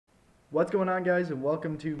What's going on, guys, and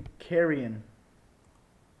welcome to Carrion.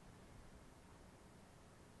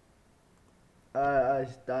 Yeah,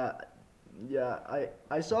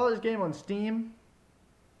 I saw this game on Steam.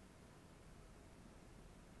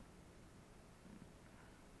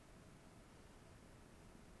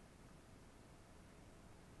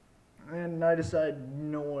 And I decided, you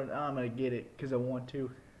know what, I'm gonna get it because I want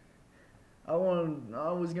to. I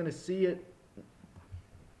was gonna see it.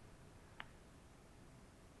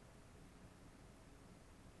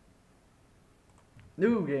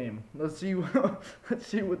 New game. Let's see. Let's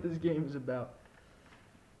see what this game is about.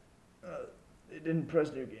 It didn't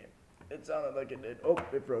press new game. It sounded like it did. Oh,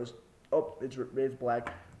 it froze. Oh, it's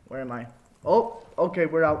black. Where am I? Oh, okay,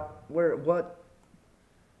 we're out. What?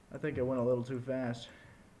 I think I went a little too fast.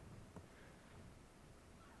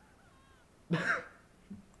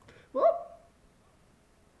 What?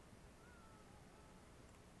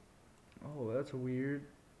 Oh, that's weird.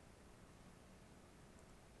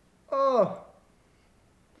 Oh.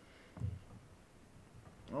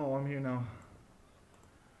 Oh, I'm here now.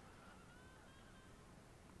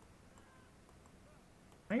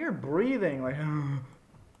 I hear breathing, like,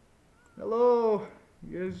 hello,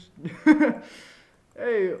 you guys.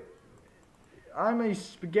 Hey, I'm a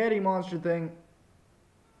spaghetti monster thing.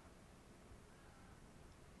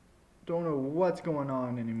 Don't know what's going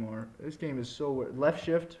on anymore. This game is so weird. Left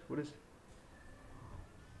shift, what is?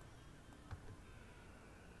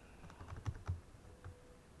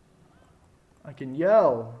 I can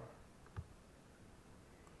yell.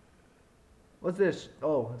 What's this?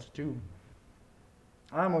 Oh, it's a tube.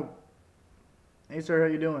 Hey sir,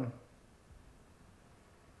 how you doing?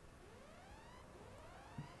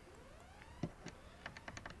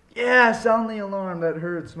 Yeah, sound the alarm. That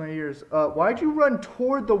hurts my ears. Why'd you run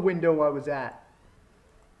toward the window I was at?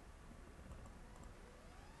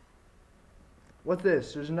 What's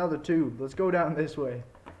this? There's another tube. Let's go down this way.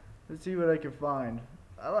 Let's see what I can find.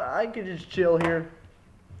 I could just chill here.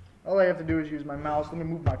 All I have to do is use my mouse. Let me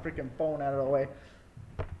move my freaking phone out of the way.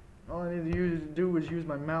 All I need to do is use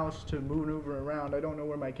my mouse to maneuver around. I don't know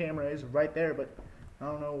where my camera is. Right there, but I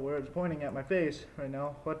don't know where it's pointing at my face right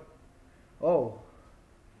now. What? Oh.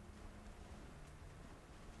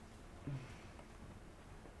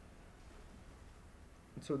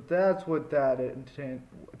 So that's what that intent.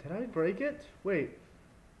 Did I break it? Wait.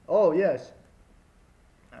 Oh, yes.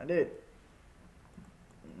 I did.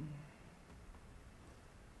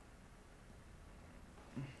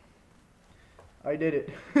 I did it.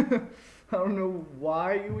 I don't know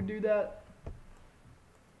why you would do that.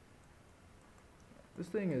 This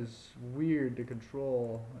thing is weird to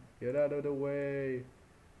control. Get out of the way.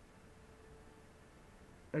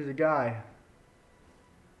 There's a guy.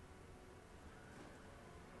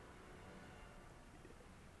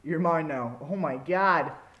 You're mine now. Oh my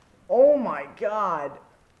god. Oh my god.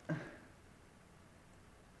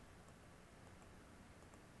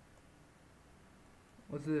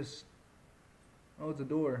 What's this? Oh, it's a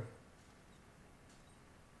door.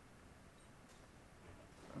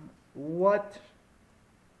 What?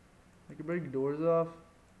 I can break doors off?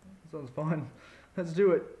 That sounds fun. Let's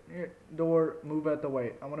do it. Here, door, move out the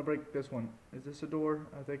way. I want to break this one. Is this a door?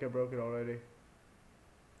 I think I broke it already.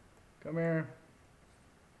 Come here.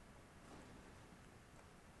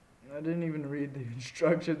 I didn't even read the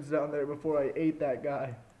instructions down there before I ate that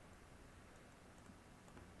guy.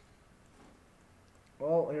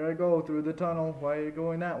 Well, here I go through the tunnel. Why are you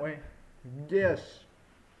going that way? Yes.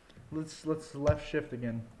 Let's left shift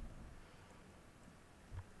again.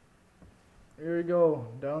 Here we go,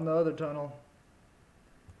 down the other tunnel.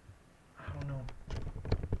 I don't know.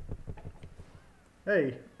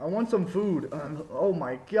 Hey, I want some food. Oh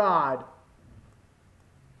my god.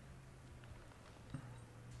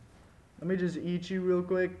 Let me just eat you real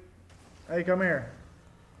quick. Hey, come here.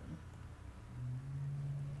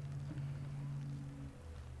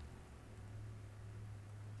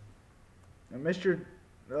 I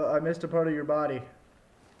missed a part of your body.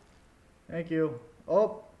 Thank you.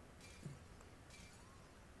 Oh.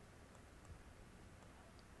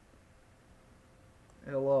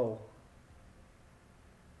 Hello.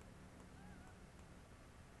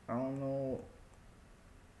 I don't know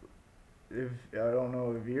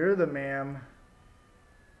if you're the ma'am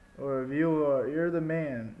or if you're the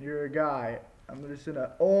man. You're a guy. I'm just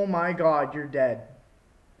gonna. Oh my god, you're dead.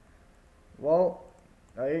 Well,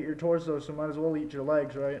 I ate your torso, so might as well eat your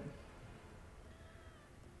legs, right?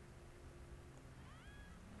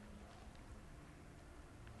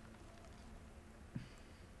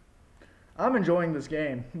 I'm enjoying this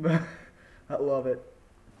game. I love it.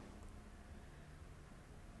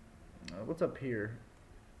 What's up here?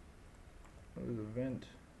 Oh, there's a vent.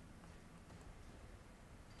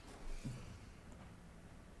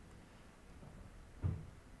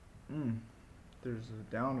 There's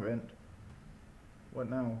a down vent. What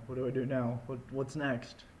now? What do I do now? What's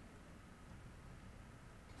next?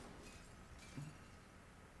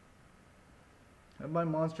 How my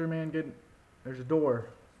monster man get... There's a door.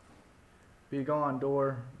 Be gone,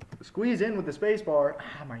 door. Squeeze in with the space bar.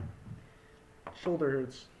 Ah, my shoulder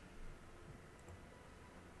hurts.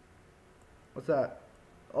 What's that?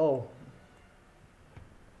 Oh.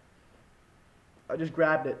 I just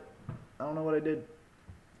grabbed it. I don't know what I did.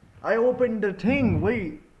 I opened the thing.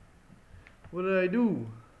 Wait. What did I do?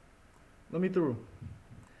 Let me through.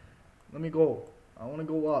 Let me go. I want to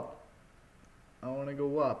go up. I want to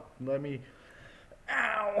go up. Let me...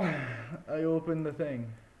 Ow! I opened the thing.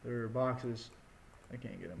 There are boxes. I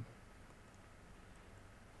can't get them.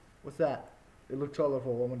 What's that? It looks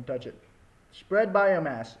colorful. I'm going to touch it. Spread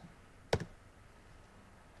biomass.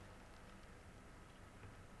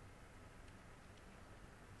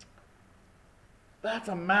 That's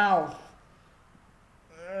a mouth.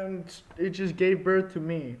 And it just gave birth to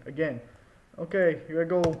me again. Okay, here I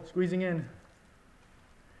go. Squeezing in.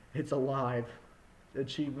 It's alive.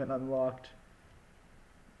 Achievement unlocked.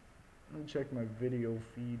 Let me check my video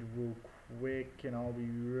feed real quick and I'll be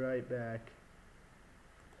right back.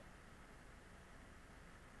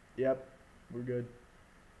 Yep, we're good.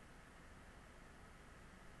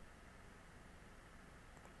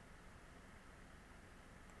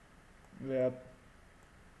 Yep.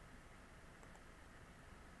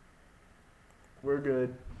 We're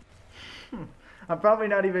good. I'm probably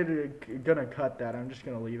not even gonna cut that. I'm just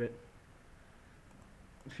gonna leave it.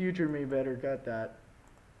 Future me better cut that.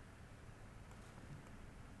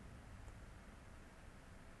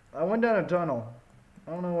 I went down a tunnel.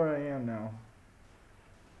 I don't know where I am now.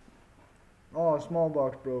 Oh, a small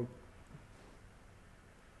box broke.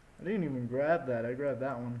 I didn't even grab that. I grabbed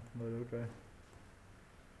that one, but okay.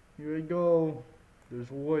 Here we go.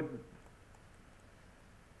 There's wood.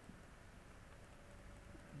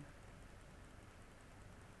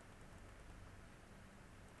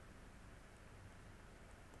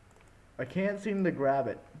 I can't seem to grab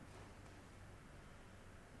it.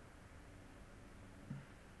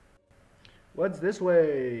 What's this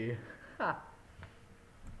way? Ha!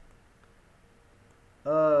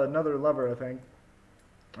 Another lever, I think.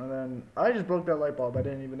 And then I just broke that light bulb. I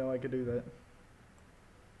didn't even know I could do that.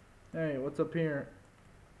 Hey, what's up here?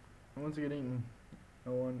 I want to get eaten.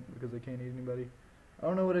 No one, because I can't eat anybody. I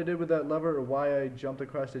don't know what I did with that lever or why I jumped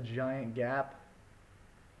across a giant gap.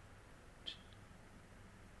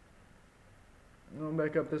 Going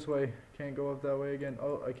back up this way. Can't go up that way again.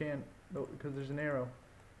 Oh, I can't. No, because there's an arrow.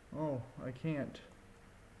 Oh, I can't.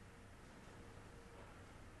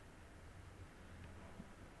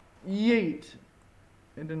 Yeet!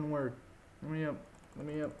 It didn't work. Let me up. Let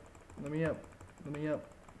me up. Let me up. Let me up.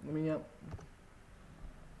 Let me up.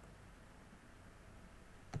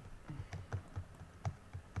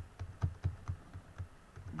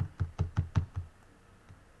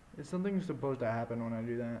 Is something supposed to happen when I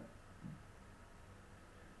do that?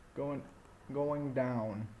 Going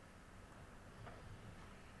down.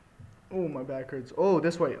 Oh, my back hurts. Oh,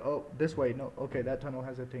 this way. Oh, this way. No, okay, that tunnel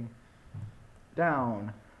has a thing.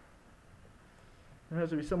 Down. There has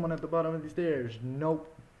to be someone at the bottom of the stairs.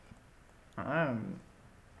 Nope. I'm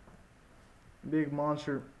big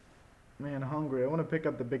monster man hungry. I want to pick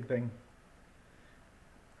up the big thing.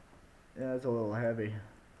 Yeah, it's a little heavy.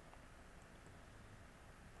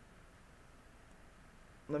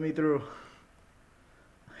 Let me through.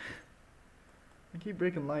 I keep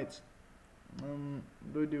breaking lights.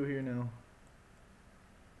 What do I do here now?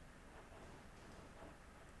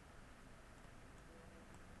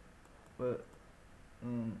 But,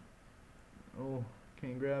 oh,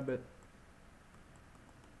 can't grab it.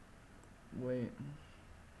 Wait.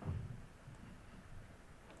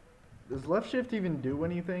 Does left shift even do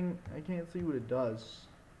anything? I can't see what it does.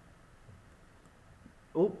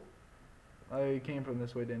 Oh, I came from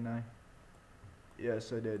this way, didn't I?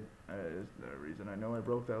 Yes, I did. That's the reason I know I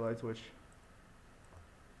broke that light switch.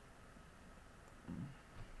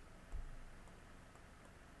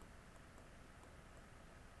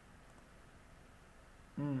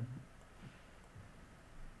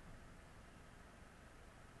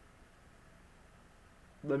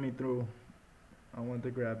 Let me through. I want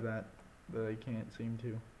to grab that, but I can't seem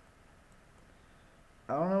to.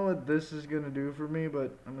 I don't know what this is gonna do for me,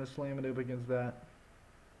 but I'm gonna slam it up against that.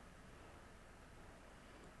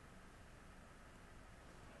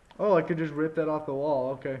 Oh, I could just rip that off the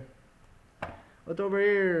wall. Okay. What's over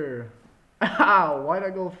here? Ow! Why'd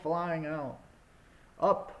I go flying out?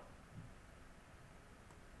 Up.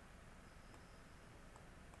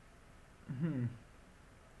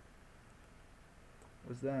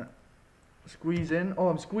 What's that? Squeeze in. Oh,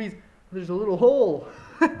 I'm squeezed. There's a little hole.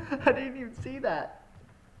 I didn't even see that.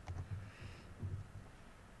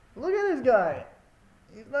 Look at this guy.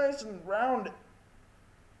 He's nice and round.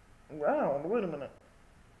 Round? Wait a minute.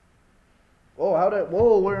 Oh,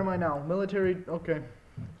 whoa, where am I now? Military, okay.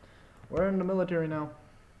 We're in the military now.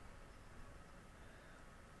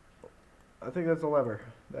 I think that's a lever.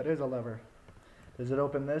 That is a lever. Does it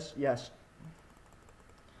open this? Yes.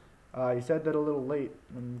 You said that a little late.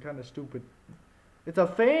 I'm kind of stupid. It's a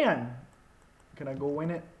fan! Can I go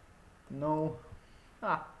in it? No.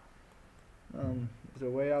 Ah. Is there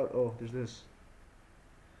a way out? Oh, there's this.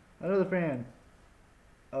 Another fan.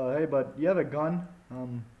 Hey bud, you have a gun?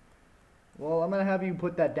 Well, I'm gonna have you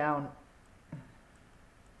put that down.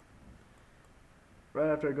 Right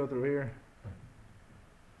after I go through here.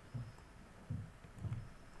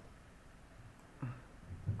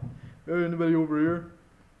 Hey, anybody over here?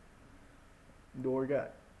 Door guy.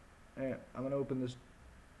 Hey, I'm gonna open this.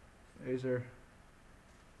 Hey, sir.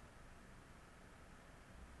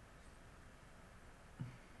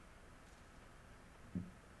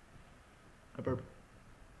 A burp.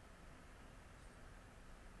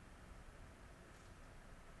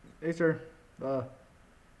 Hey, sir.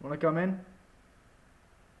 Wanna come in?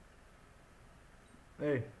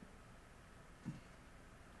 Hey.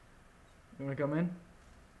 You wanna come in?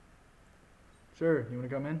 Sure, you wanna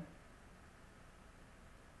come in?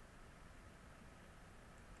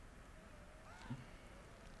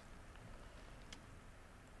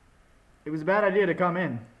 It was a bad idea to come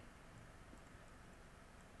in.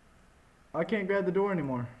 I can't grab the door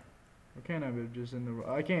anymore. Or can I? But just in the...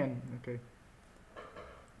 I can. Okay.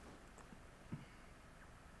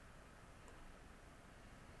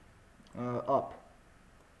 Up.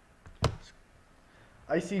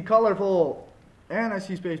 I see colorful. And I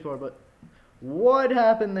see spacebar, but... What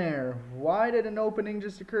happened there? Why did an opening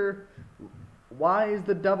just occur? Why is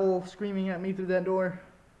the devil screaming at me through that door?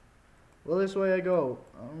 Well, this way I go.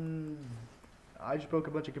 I just broke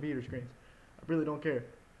a bunch of computer screens. I really don't care.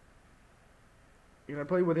 You gonna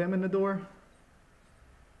play with him in the door?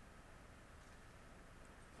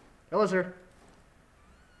 Hello, sir.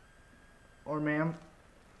 Or ma'am.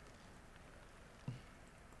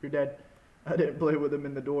 You're dead. I didn't play with him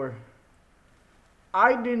in the door.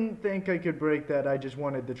 I didn't think I could break that. I just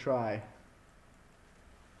wanted to try.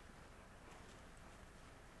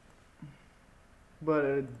 But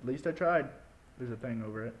at least I tried. There's a thing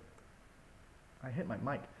over it. I hit my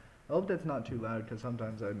mic. I hope that's not too loud, because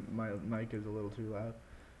sometimes my mic is a little too loud.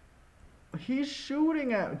 He's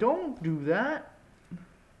shooting at... Don't do that.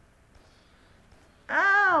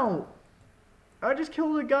 Ow! I just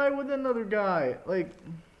killed a guy with another guy. Like...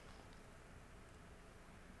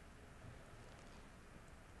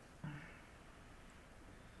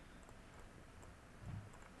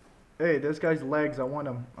 Hey, this guy's legs. I want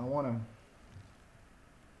him. I want him.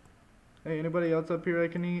 Hey, anybody else up here I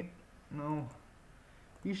can eat? No.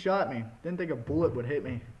 He shot me. Didn't think a bullet would hit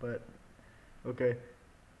me, but... Okay.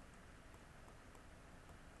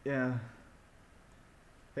 Yeah.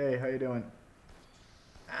 Hey, how you doing?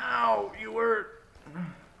 Ow! You hurt!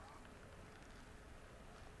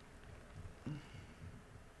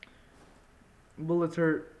 Bullets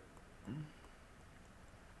hurt.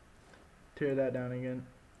 Tear that down again.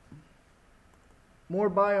 More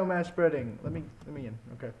biomass spreading. Let me in.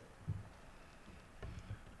 Okay.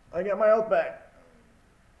 I got my health back.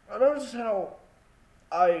 I noticed how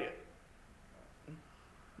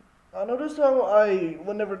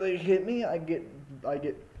whenever they hit me, I get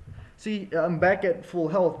see, I'm back at full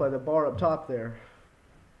health by the bar up top there.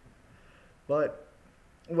 But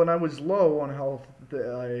when I was low on health,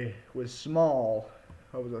 I was small.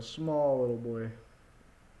 I was a small little boy.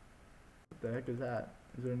 What the heck is that?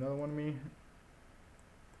 Is there another one of me?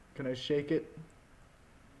 Can I shake it?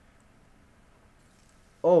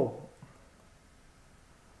 Oh.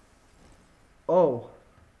 Oh.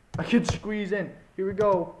 I can squeeze in. Here we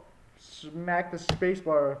go. Smack the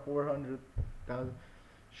spacebar 400,000.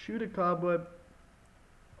 Shoot a cobweb.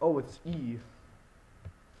 Oh, it's E.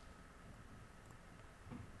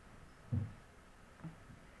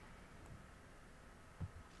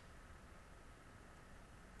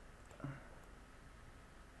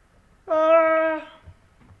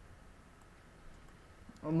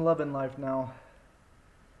 I'm loving life now.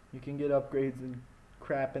 You can get upgrades and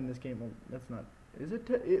crap in this game. Well, that's not. Is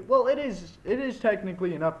it? Well, it is. It is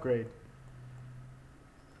technically an upgrade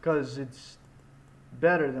because it's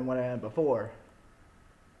better than what I had before.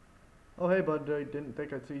 Oh, hey, bud. I didn't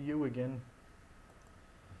think I'd see you again.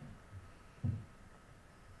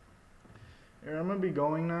 Here, I'm gonna be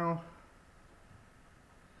going now.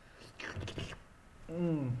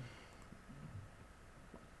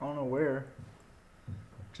 I don't know where.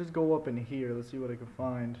 Just go up in here. Let's see what I can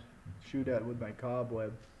find. Shoot at with my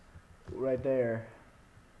cobweb. Right there.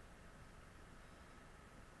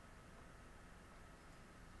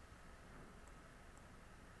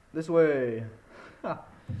 This way.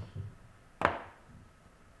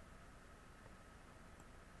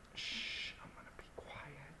 Shh, I'm gonna be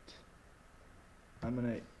quiet. I'm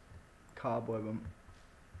gonna cobweb him.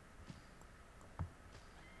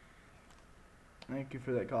 Thank you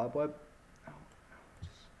for that cobweb. Oh,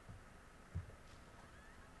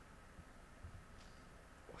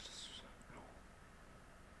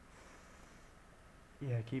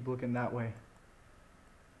 yeah, keep looking that way.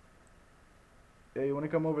 Yeah, you want to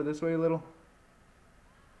come over this way a little?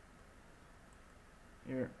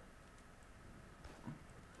 Here.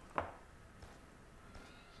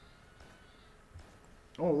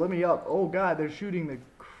 Oh, let me up. Oh god, they're shooting the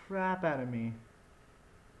crap out of me.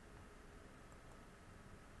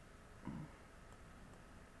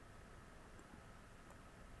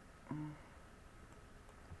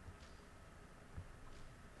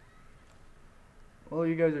 Well,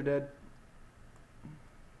 you guys are dead.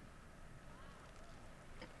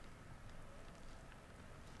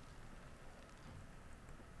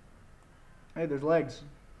 Hey, there's legs.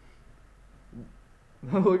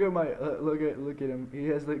 Look at my look at him. He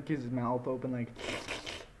has like his mouth open like.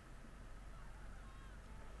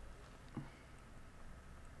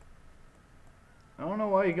 I don't know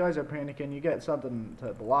why you guys are panicking. You get something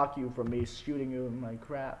to block you from me shooting you in my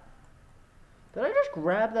crap. Did I just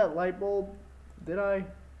grab that light bulb? Did I?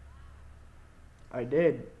 I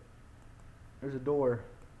did. There's a door.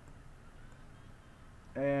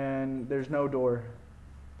 And there's no door.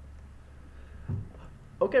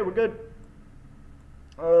 Okay, we're good.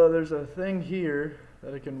 There's a thing here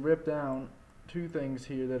that I can rip down. Two things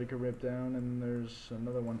here that I can rip down, and there's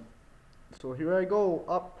another one. So here I go,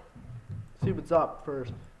 up. See what's up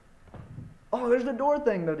first. Oh, there's the door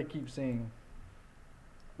thing that I keep seeing.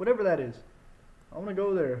 Whatever that is. I want to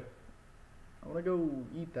go there. I want to go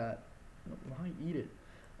eat that. Why eat it?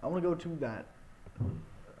 I want to go to that.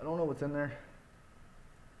 I don't know what's in there.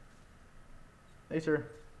 Hey, sir.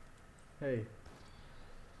 Hey.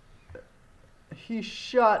 He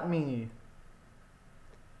shot me.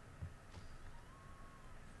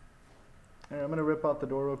 Here, I'm gonna rip out the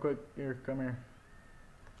door real quick. Here, come here.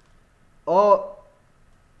 Oh!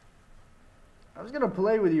 I was gonna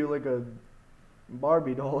play with you like a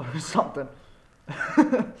Barbie doll or something.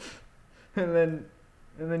 and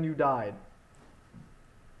then you died.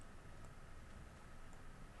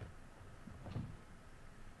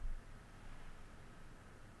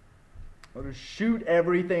 I'll just shoot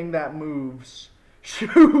everything that moves.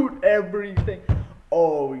 Shoot everything.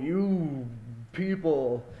 Oh, you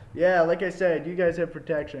people. Yeah, like I said, you guys have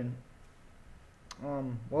protection.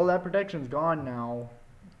 Well, that protection's gone now.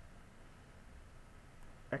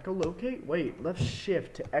 Echolocate? Wait, left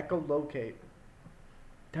shift to echolocate.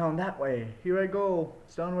 Down that way. Here I go.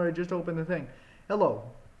 It's down where I just opened the thing. Hello.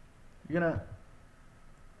 You're gonna...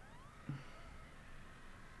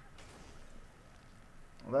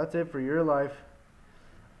 Well, that's it for your life.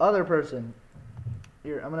 Other person.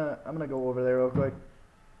 Here, I'm gonna go over there real quick.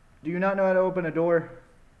 Do you not know how to open a door?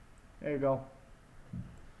 There you go.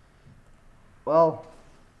 Well,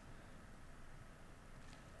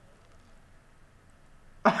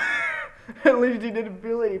 at least he didn't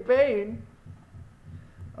feel any pain.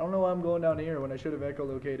 I don't know why I'm going down here when I should have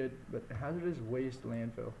echolocated, but hazardous waste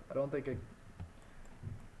landfill. I don't think I...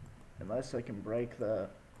 Unless I can break the...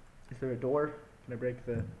 Is there a door? Can I break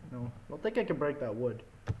the... No. I don't think I can break that wood.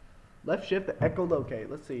 Left shift to echolocate.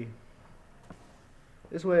 Let's see.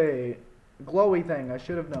 This way. Glowy thing. I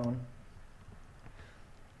should have known.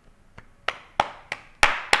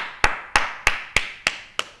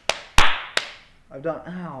 I've done...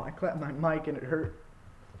 Ow. I clapped my mic and it hurt.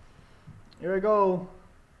 Here I go.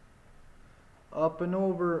 Up and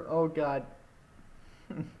over. Oh, God.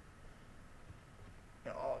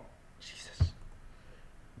 Oh, Jesus.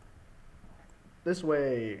 This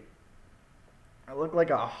way. I look like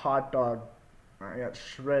a hot dog. I got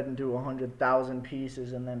shredded into 100,000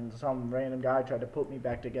 pieces, and then some random guy tried to put me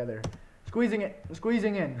back together. Squeezing it.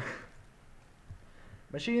 Squeezing in.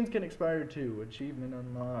 Machines can expire too. Achievement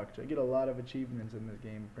unlocked. I get a lot of achievements in this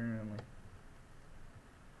game, apparently.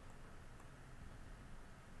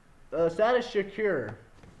 Status secure.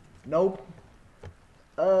 Nope.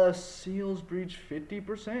 Seals breach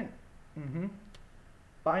 50%.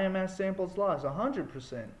 Biomass samples lost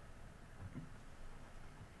 100%.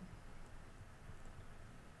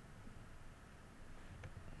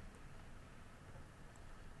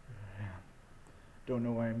 Don't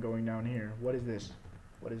know why I'm going down here. What is this?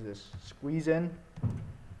 What is this? Squeeze in.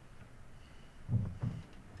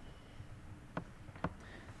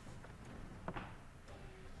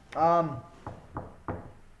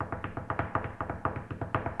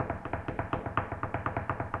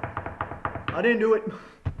 I didn't do it.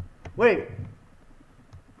 Wait.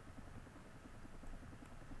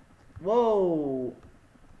 Whoa.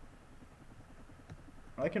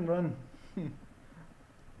 I can run. Can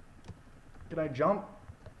I jump?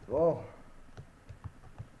 Whoa.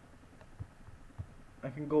 I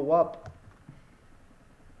can go up.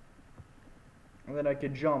 And then I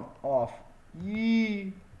can jump off.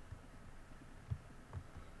 Yee.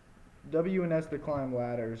 W and S to climb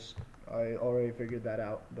ladders. I already figured that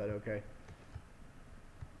out, but okay.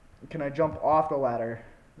 Can I jump off the ladder?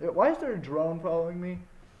 Why is there a drone following me?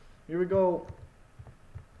 Here we go.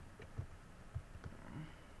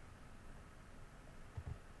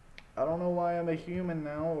 I don't know why I'm a human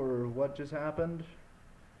now, or what just happened.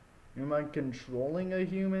 Am I controlling a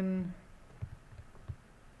human?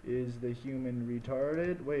 Is the human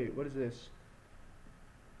retarded? Wait, what is this?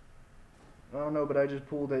 I don't know, but I just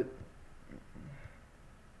pulled it.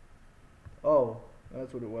 Oh,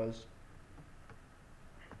 that's what it was.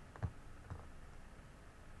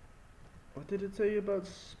 What did it say about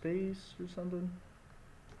space or something?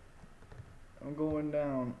 I'm going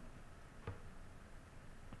down.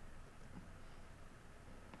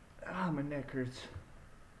 Ah, my neck hurts.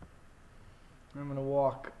 I'm gonna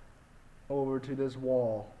walk over to this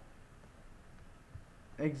wall.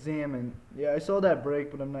 Examine. Yeah, I saw that break,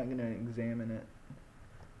 but I'm not gonna examine it.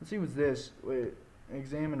 Let's see what's this. Wait,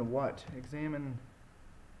 examine what? Examine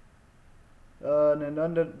an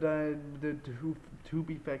unidentified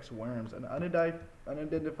tubifex worms. An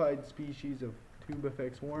unidentified species of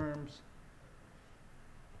tubifex worms.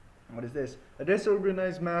 What is this? A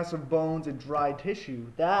disorganized mass of bones and dry tissue.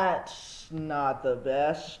 That's not the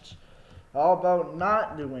best. How about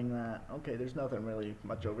not doing that? Okay, there's nothing really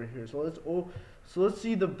much over here. So let's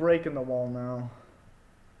see the break in the wall now.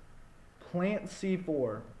 Plant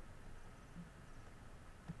C4.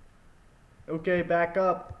 Okay, back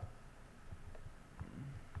up.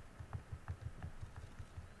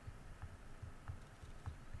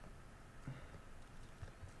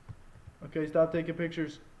 Okay, stop taking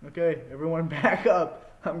pictures. Okay, everyone back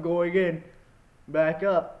up. I'm going in. Back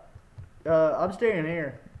up. I'm staying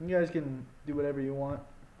here. You guys can do whatever you want.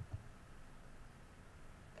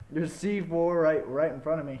 There's C4 right in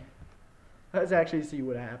front of me. Let's actually see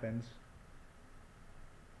what happens.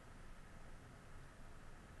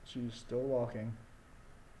 She's still walking.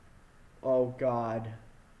 Oh God.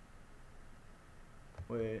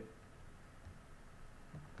 Wait.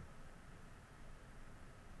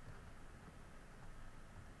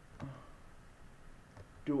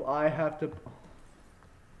 Do I have to?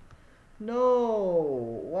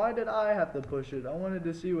 No! Why did I have to push it? I wanted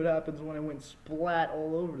to see what happens when it went splat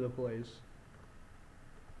all over the place.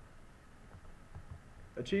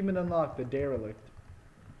 Achievement unlocked, the derelict.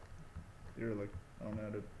 Derelict. I don't know how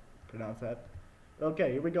to pronounce that.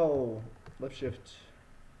 Okay, here we go. Left shift.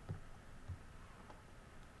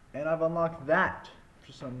 And I've unlocked that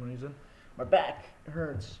for some reason. My back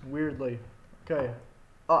hurts weirdly. Okay,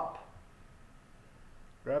 up.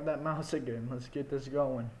 Grab that mouse again. Let's get this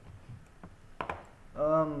going.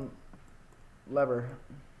 Lever.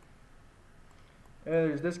 Hey,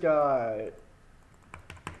 there's this guy.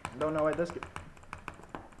 Don't know why this guy.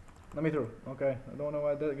 Let me through. Okay. I don't know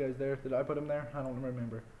why that guy's there. Did I put him there? I don't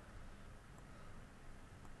remember.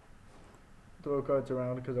 Throw cards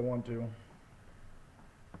around because I want to.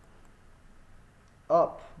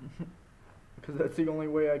 Up. Because that's the only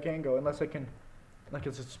way I can go. Unless I can. Like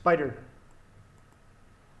it's a spider.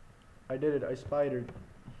 I did it. I spidered.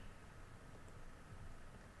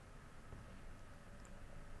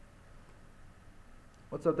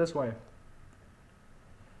 What's up this way?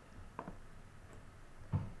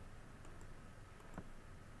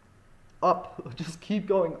 Up. Just keep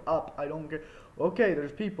going up. I don't care. Okay,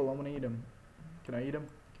 there's people. I'm gonna eat them. Can I eat them?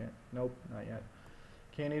 Can't. Nope, not yet.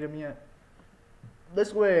 Can't eat them yet.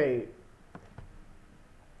 This way.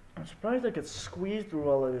 I'm surprised I could squeeze through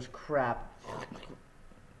all of this crap.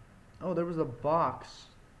 Oh, there was a box.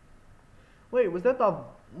 Wait, was that the...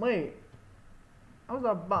 Wait.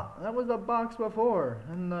 That was the box before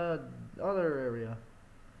in the other area.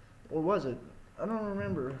 Or was it? I don't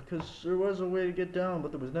remember, because there was a way to get down,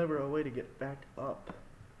 but there was never a way to get back up.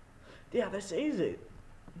 Yeah, this is it.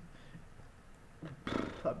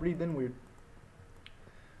 I breathed in weird.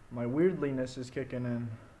 My weirdliness is kicking in.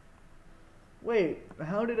 Wait,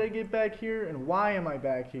 how did I get back here, and why am I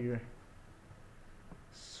back here?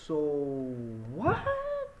 So, what?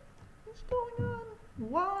 What's going on?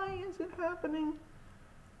 Why is it happening?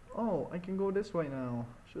 Oh, I can go this way now.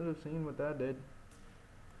 Should have seen what that did.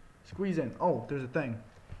 Squeeze in. Oh, there's a thing.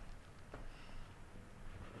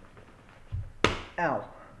 Ow.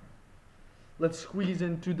 Let's squeeze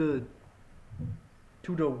into the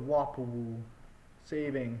Wapoo.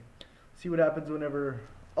 Saving. See what happens whenever...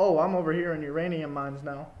 Oh, I'm over here in uranium mines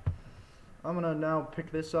now. I'm gonna now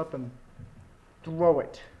pick this up and throw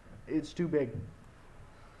it. It's too big.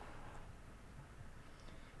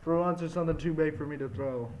 For once, there's something too big for me to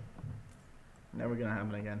throw. Never gonna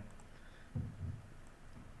happen again.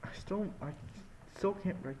 I still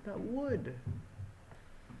can't break that wood.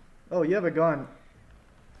 Oh, you have a gun.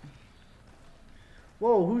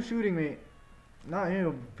 Whoa, who's shooting me? Not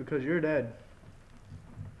you, because you're dead.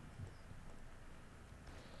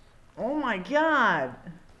 Oh my god!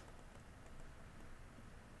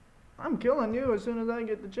 I'm killing you as soon as I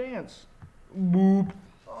get the chance. Boop.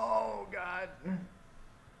 Oh god.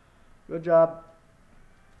 Good job.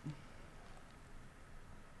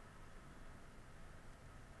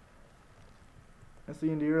 That's the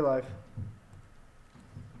end of your life.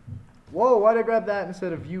 Whoa, why'd I grab that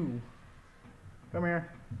instead of you? Come here.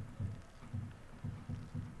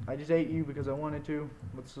 I just ate you because I wanted to.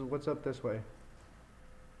 What's up this way?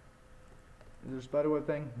 Is there a spiderweb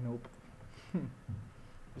thing? Nope.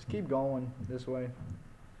 Just keep going this way.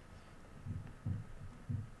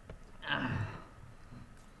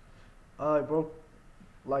 I broke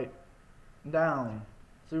light. Down.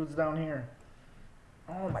 See what's down here.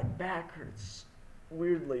 Oh, my back hurts.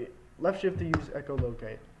 Weirdly. Left shift to use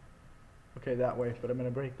echolocate. Okay, that way, but I'm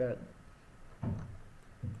gonna break that.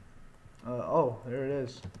 Oh, there it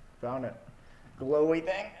is. Found it. Glowy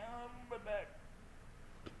thing. Oh, my back.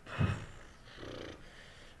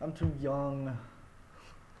 I'm too young.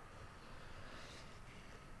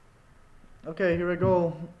 Okay, here I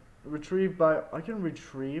go. I can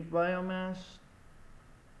retrieve biomass?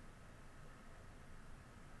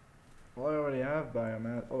 Well, I already have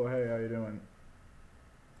biomass. Oh, hey, how you doing?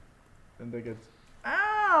 Didn't think it's...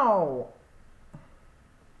 Ow!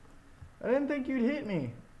 I didn't think you'd hit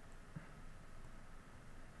me.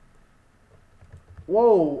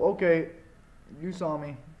 Whoa, okay. You saw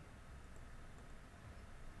me.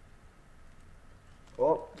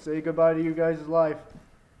 Oh, say goodbye to you guys' life.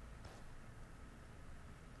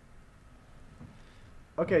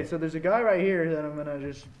 Okay, so there's a guy right here that I'm gonna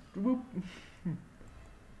just whoop.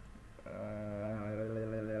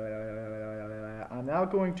 I'm now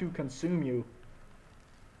going to consume you.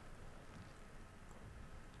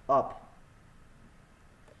 Up.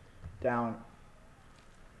 Down.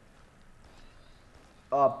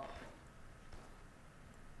 Up.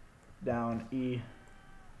 Down. E.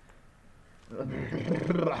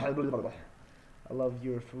 I love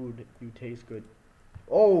your food. You taste good.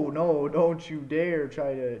 Oh no, don't you dare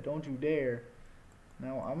don't you dare.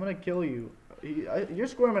 Now I'm gonna kill you. You're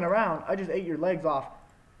squirming around. I just ate your legs off.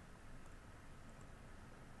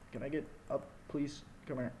 Can I get up, please?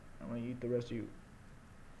 Come here. I'm gonna eat the rest of you.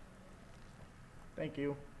 Thank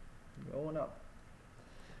you. Going up.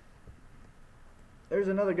 There's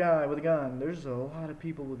another guy with a gun. There's a lot of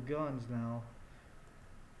people with guns now.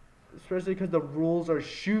 Especially because the rules are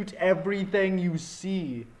shoot everything you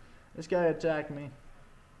see. This guy attacked me.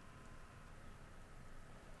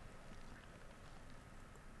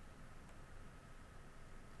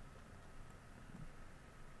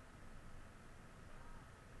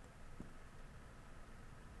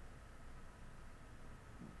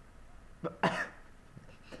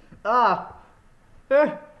 Ah!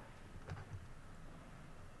 Eh!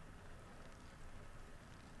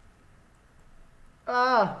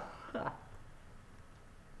 Ah!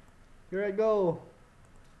 Here I go.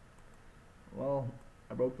 Well,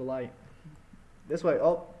 I broke the light. This way.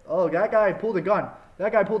 Oh, that guy pulled a gun.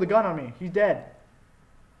 That guy pulled a gun on me. He's dead.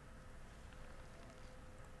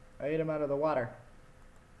 I ate him out of the water.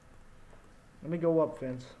 Let me go up,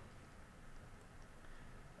 Vince.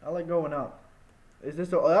 I like going up. Is this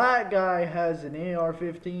that guy has an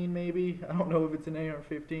AR-15 maybe? I don't know if it's an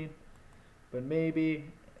AR-15. But maybe.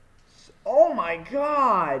 Oh my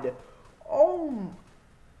god! Oh.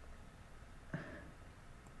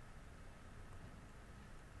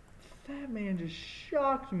 That man just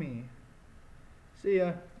shocked me. See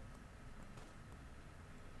ya.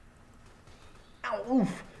 Ow,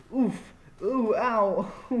 oof, oof, ooh,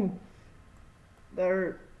 ow. Ooh. That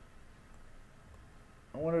hurt.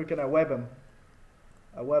 I wonder, can I web him?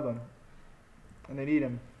 I web him. And then eat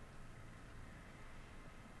him.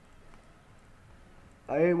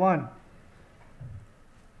 I ate one.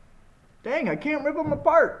 Dang, I can't rip them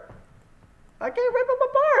apart. I can't rip them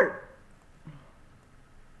apart.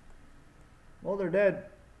 Well, they're dead.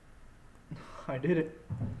 I did it.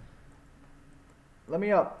 Let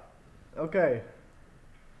me up. Okay.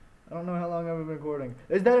 I don't know how long I've been recording.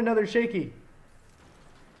 Is that another shaky?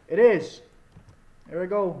 It is. There we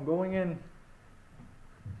go. Going in.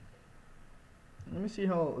 Let me see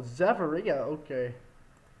how... Zephyria. Okay.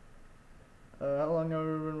 How long have we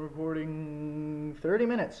been recording? 30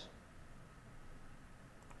 minutes.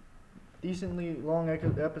 Decently long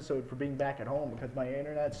episode for being back at home because my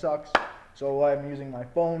internet sucks. So I'm using my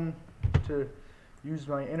phone to use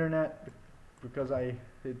my internet because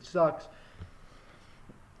it sucks.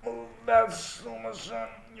 Oh, that's so much sun.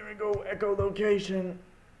 Here we go. Echo location.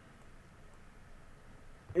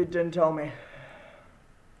 It didn't tell me.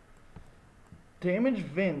 Damage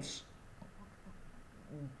Vince.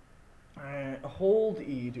 Hold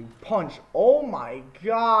E to punch. Oh my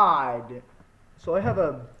god. So I have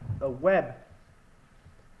a web.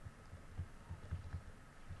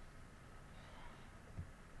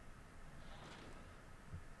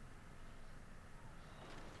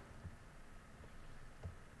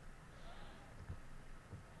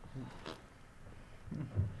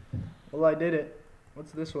 Well, I did it.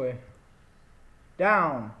 What's this way?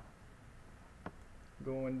 Down.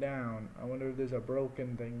 Going down. I wonder if there's a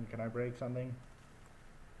broken thing. Can I break something?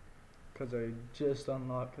 Because I just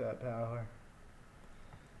unlocked that power.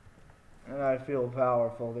 And I feel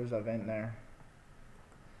powerful. There's a vent there.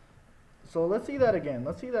 So let's see that again.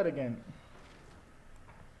 Let's see that again.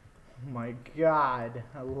 Oh my god.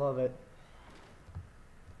 I love it.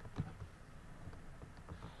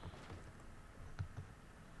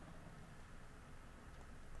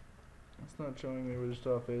 It's not showing me where the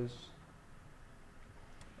stuff is.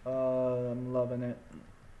 I'm loving it.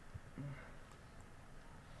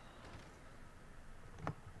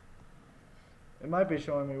 It might be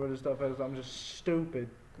showing me where the stuff is. I'm just stupid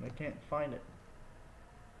and I can't find it.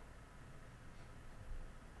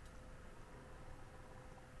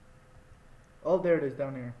 Oh, there it is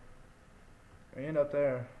down here. And up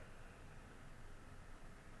there.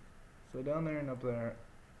 So down there and up there.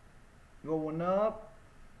 Going up.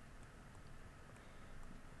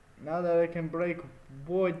 Now that I can break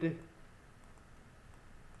wood.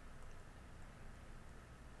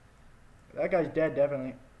 That guy's dead,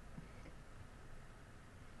 definitely.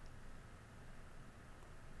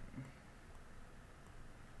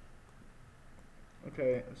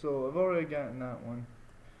 Okay, so I've already gotten that one.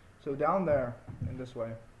 So down there, in this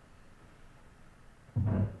way.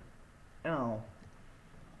 Now.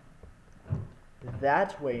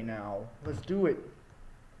 That way now. Let's do it.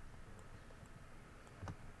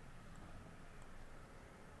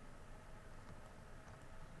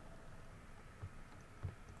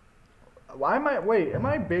 Why am I, wait, am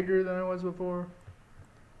I bigger than I was before?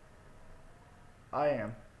 I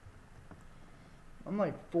am. I'm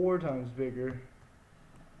like 4 times bigger.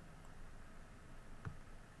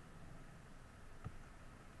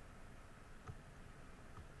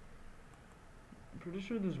 I'm pretty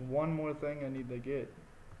sure there's one more thing I need to get.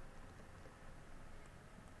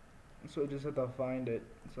 So I just have to find it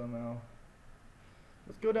somehow.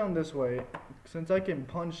 Let's go down this way. Since I can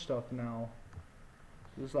punch stuff now.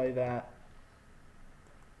 Just like that.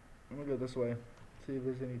 I'm gonna go this way. See if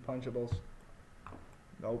there's any punchables.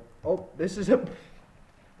 Nope. Oh, this is a...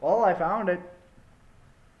 Well, I found it.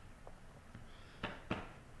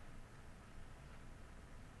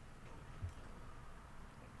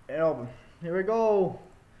 And here we go.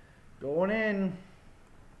 Going in.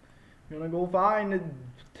 Gonna go find the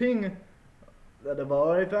thing that I've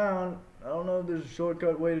already found. I don't know if there's a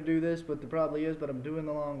shortcut way to do this, but there probably is, but I'm doing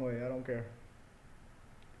the long way. I don't care.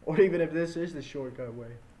 Or even if this is the shortcut way.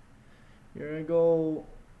 Here we go.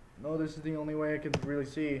 No, this is the only way I can really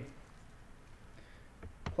see.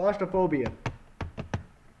 Claustrophobia.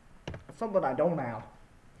 That's something I don't have.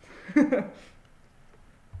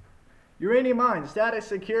 Uranium mine, status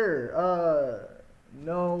secure.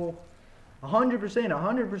 No. 100%,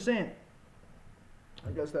 100%.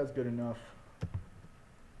 I guess that's good enough.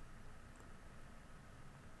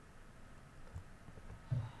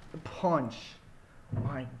 Punch.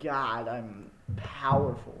 My god, I'm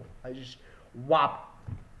powerful. I just whop.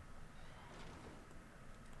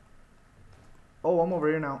 Oh, I'm over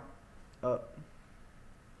here now. I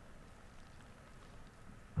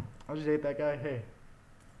just ate that guy. Hey.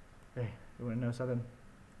 Hey, you wanna know something?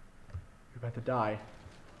 You're about to die.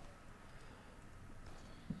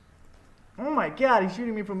 Oh my god, he's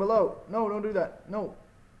shooting me from below. No, don't do that. No.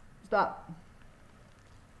 Stop.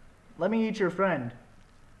 Let me eat your friend.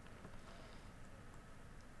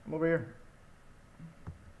 I'm over here.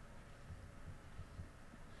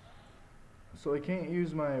 So I can't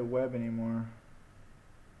use my web anymore.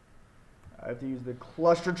 I have to use the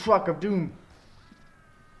cluster truck of doom.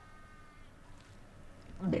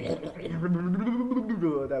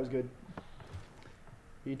 That was good.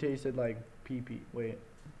 He tasted like pee-pee. Wait.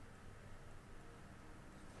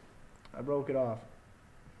 I broke it off.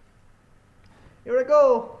 Here we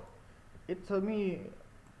go. It's me.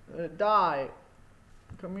 Die.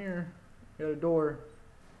 Come here. Got a door.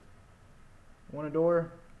 Want a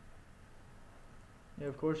door? Yeah,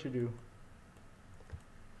 of course you do.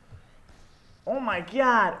 Oh my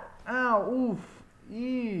god! Ow! Oof!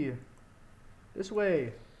 Eee! This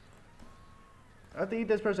way. I have to eat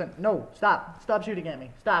this person. No! Stop! Stop shooting at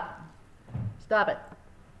me! Stop! Stop it!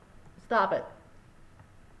 Stop it!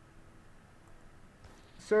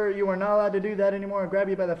 Sir, you are not allowed to do that anymore. I'll grab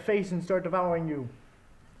you by the face and start devouring you.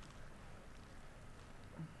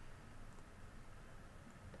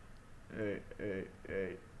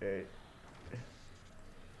 Hey.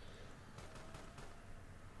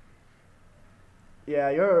 Yeah,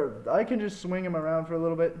 I can just swing him around for a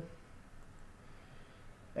little bit.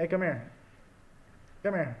 Hey, come here.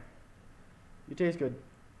 Come here. You taste good.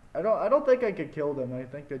 I don't think I could kill them. I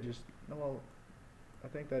think they just, well, I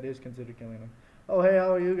think that is considered killing them. Oh, hey,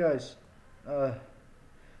 how are you guys? I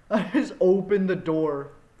just opened the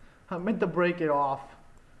door. I meant to break it off.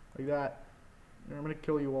 Like that. And I'm gonna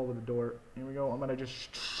kill you all with the door. Here we go. I'm gonna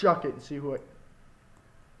just chuck it and see who it.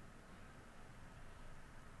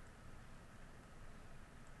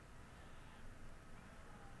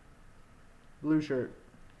 Blue shirt.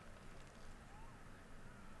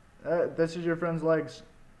 This is your friend's legs.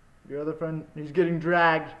 Your other friend, he's getting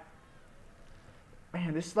dragged.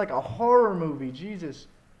 Man, this is like a horror movie. Jesus.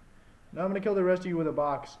 Now I'm gonna kill the rest of you with a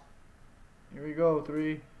box. Here we go.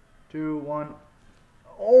 3, 2, 1.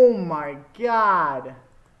 Oh my god.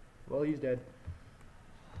 Well, he's dead.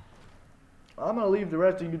 I'm gonna leave the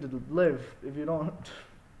rest of you to live if you don't.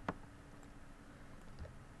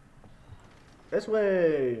 This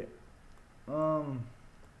way.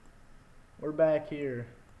 We're back here.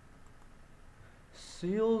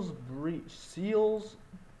 Seals breach. Seals.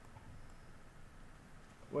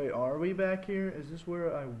 Wait, are we back here? Is this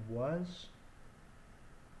where I was?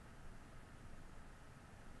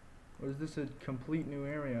 Or is this a complete new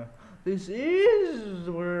area? This is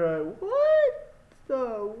where I... What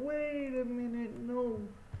the... Wait a minute. No.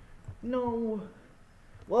 No.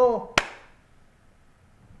 Well,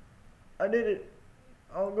 I did it.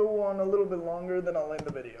 I'll go on a little bit longer, then I'll end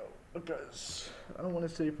the video. Because I don't want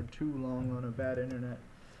to stay for too long on a bad internet.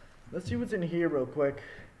 Let's see what's in here real quick.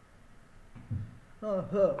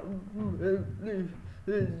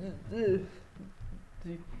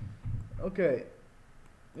 Okay.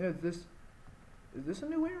 Yeah, is this a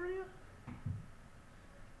new area?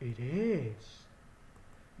 It is.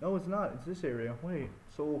 No, it's not. It's this area. Wait.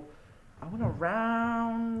 So I went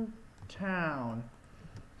around town.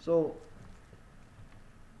 So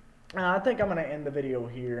I think I'm gonna end the video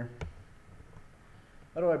here.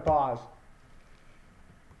 How do I pause?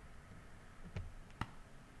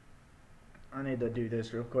 I need to do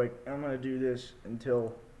this real quick. I'm gonna do this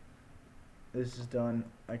until this is done.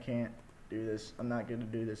 I can't do this. I'm not gonna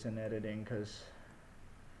do this in editing because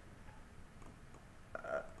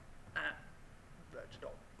that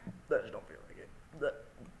just don't feel like it.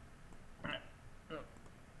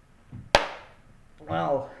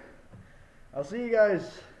 Well, I'll see you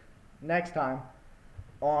guys next time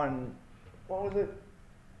on, what was it?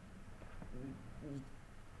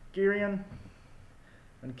 Carrion?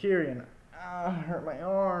 On Carrion. Ah, hurt my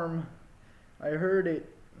arm. I heard it.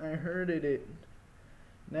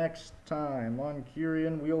 Next time on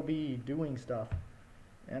Carrion, we'll be doing stuff.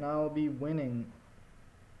 And I'll be winning.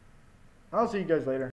 I'll see you guys later.